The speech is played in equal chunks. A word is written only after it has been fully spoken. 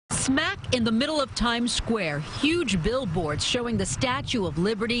Smack in the middle of Times Square, huge billboards showing the Statue of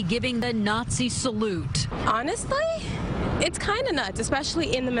Liberty giving the Nazi salute. Honestly, it's kind of nuts,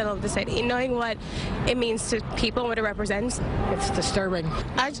 especially in the middle of the city, knowing what it means to people and what it represents. It's disturbing.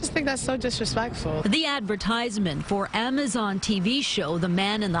 I just think that's so disrespectful. The advertisement for Amazon TV show The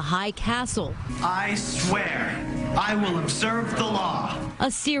Man in the High Castle. I swear I will observe the law. A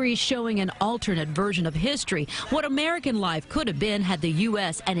series showing an alternate version of history, what American life could have been had the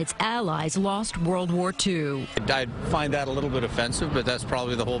U.S. and its allies lost World War II. I find that a little bit offensive, but that's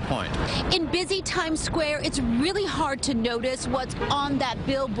probably the whole point. In busy Times Square, it's really hard to notice what's on that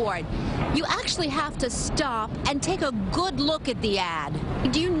billboard. You actually have to stop and take a good look at the ad.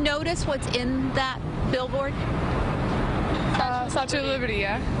 Do you notice what's in that billboard? Statue of Liberty,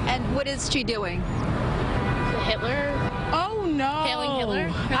 yeah. And what is she doing? Hitler? Oh, no. Hailing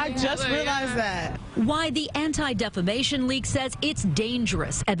Hitler? I just realized that. Why the Anti-Defamation League says it's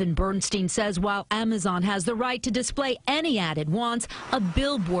dangerous. Evan Bernstein says while Amazon has the right to display any ad it wants, a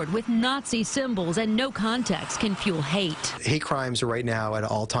billboard with Nazi symbols and no context can fuel hate. Hate crimes are right now at an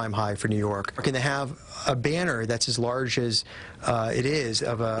all-time high for New York. Can they have a banner that's as large as it is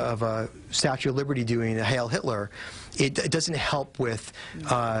of a Statue of Liberty doing a Hail Hitler? It doesn't help with,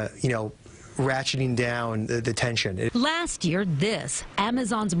 ratcheting down the tension. Last year,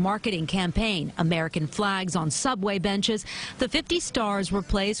 Amazon's marketing campaign, American flags on subway benches, the 50 stars were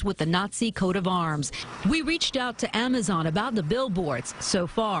placed with the Nazi coat of arms. We reached out to Amazon about the billboards. So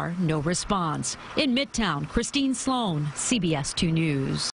far, no response. In Midtown, Christine Sloan, CBS 2 News.